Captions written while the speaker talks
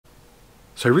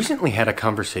So I recently had a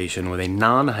conversation with a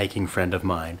non-hiking friend of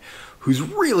mine who's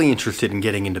really interested in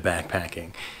getting into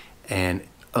backpacking. And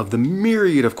of the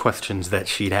myriad of questions that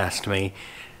she'd asked me,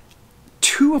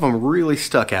 two of them really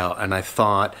stuck out and I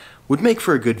thought would make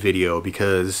for a good video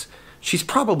because she's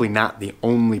probably not the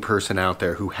only person out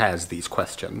there who has these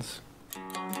questions.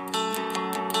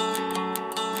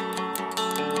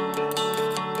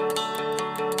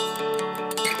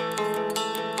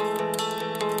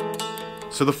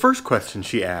 So the first question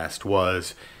she asked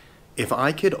was, if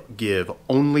I could give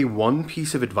only one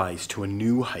piece of advice to a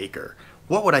new hiker,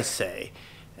 what would I say?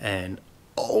 And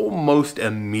almost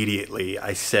immediately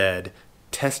I said,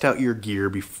 test out your gear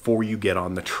before you get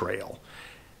on the trail.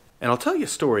 And I'll tell you a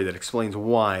story that explains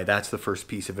why that's the first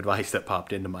piece of advice that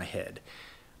popped into my head.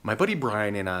 My buddy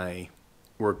Brian and I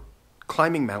were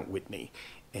climbing Mount Whitney,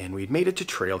 and we'd made it to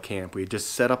trail camp. We had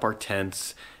just set up our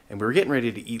tents, and we were getting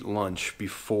ready to eat lunch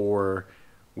before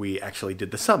we actually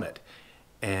did the summit.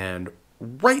 And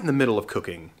right in the middle of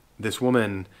cooking, this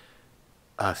woman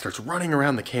starts running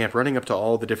around the camp, running up to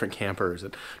all the different campers.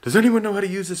 And, does anyone know how to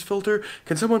use this filter?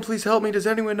 Can someone please help me? Does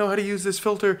anyone know how to use this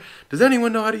filter? Does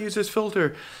anyone know how to use this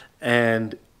filter?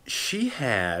 And she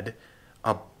had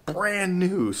a brand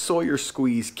new Sawyer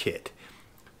Squeeze kit,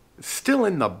 still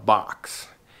in the box.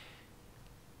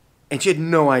 And she had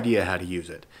no idea how to use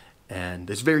it. And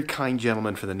this very kind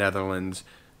gentleman from the Netherlands,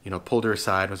 pulled her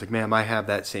aside and was like, ma'am, I have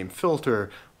that same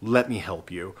filter. Let me help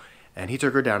you. And he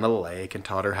took her down to the lake and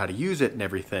taught her how to use it and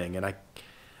everything. And I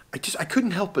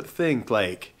couldn't help but think,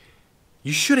 like,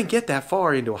 you shouldn't get that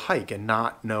far into a hike and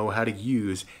not know how to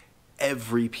use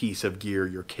every piece of gear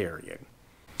you're carrying.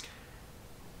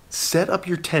 Set up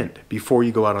your tent before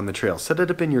you go out on the trail. Set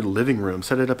it up in your living room.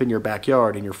 Set it up in your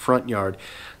backyard, in your front yard.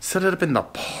 Set it up in the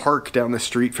park down the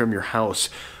street from your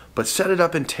house. But set it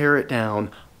up and tear it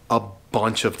down a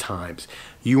bunch of times.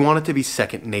 You want it to be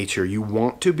second nature. You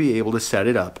want to be able to set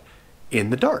it up in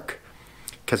the dark.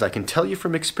 Because I can tell you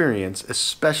from experience,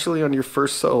 especially on your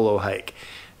first solo hike,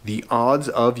 the odds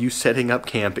of you setting up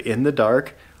camp in the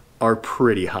dark are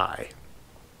pretty high.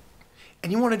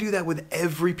 And you want to do that with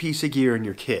every piece of gear in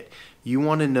your kit. You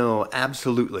want to know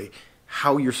absolutely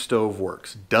how your stove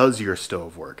works. Does your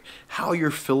stove work? How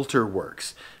your filter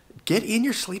works. Get in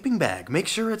your sleeping bag. Make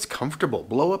sure it's comfortable.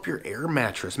 Blow up your air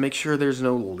mattress. Make sure there's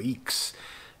no leaks.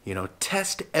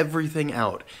 Test everything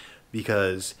out.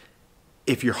 Because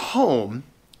if you're home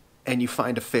and you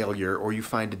find a failure or you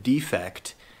find a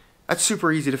defect, that's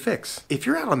super easy to fix. If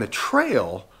you're out on the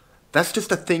trail, that's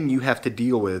just a thing you have to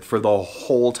deal with for the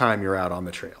whole time you're out on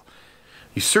the trail.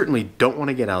 You certainly don't want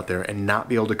to get out there and not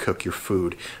be able to cook your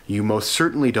food. You most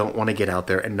certainly don't want to get out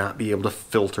there and not be able to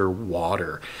filter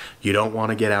water. You don't want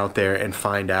to get out there and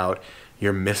find out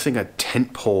you're missing a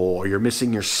tent pole or you're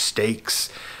missing your stakes.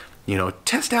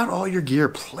 Test out all your gear.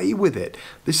 Play with it.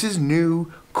 This is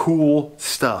new, cool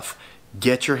stuff.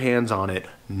 Get your hands on it.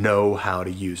 Know how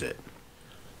to use it.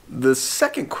 The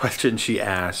second question she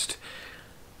asked,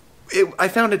 I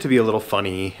found it to be a little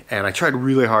funny, and I tried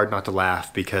really hard not to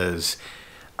laugh because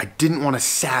I didn't want to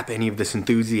sap any of this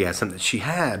enthusiasm that she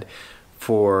had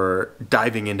for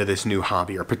diving into this new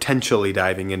hobby, or potentially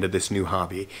diving into this new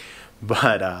hobby.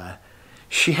 But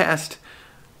she asked,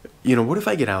 what if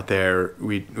I get out there,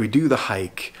 we do the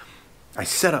hike, I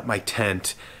set up my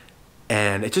tent,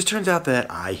 and it just turns out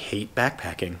that I hate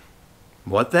backpacking.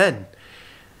 What then?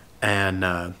 And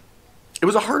it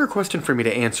was a harder question for me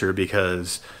to answer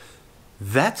because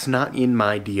that's not in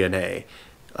my DNA.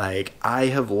 Like, I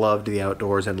have loved the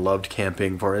outdoors and loved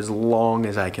camping for as long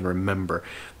as I can remember.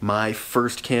 My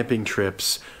first camping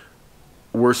trips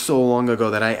were so long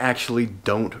ago that I actually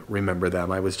don't remember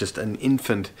them. I was just an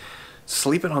infant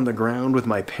sleeping on the ground with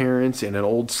my parents in an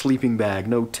old sleeping bag,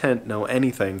 no tent, no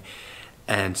anything.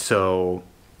 And so,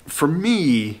 for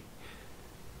me,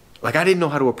 I didn't know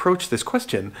how to approach this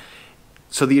question.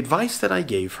 So the advice that I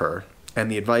gave her, and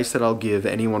the advice that I'll give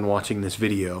anyone watching this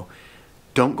video,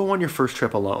 don't go on your first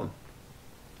trip alone.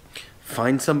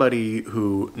 Find somebody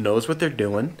who knows what they're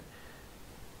doing.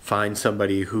 Find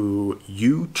somebody who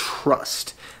you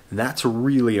trust. That's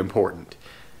really important.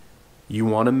 You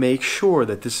want to make sure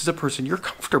that this is a person you're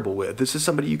comfortable with. This is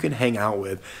somebody you can hang out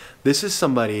with. This is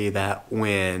somebody that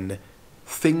when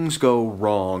things go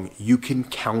wrong, you can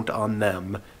count on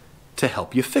them to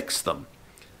help you fix them.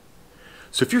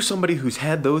 So if you're somebody who's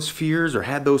had those fears or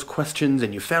had those questions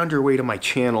and you found your way to my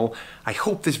channel, I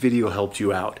hope this video helped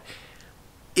you out.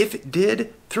 If it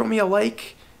did, throw me a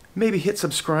like, maybe hit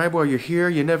subscribe while you're here.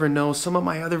 You never know, some of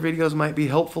my other videos might be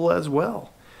helpful as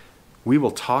well. We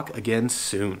will talk again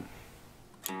soon.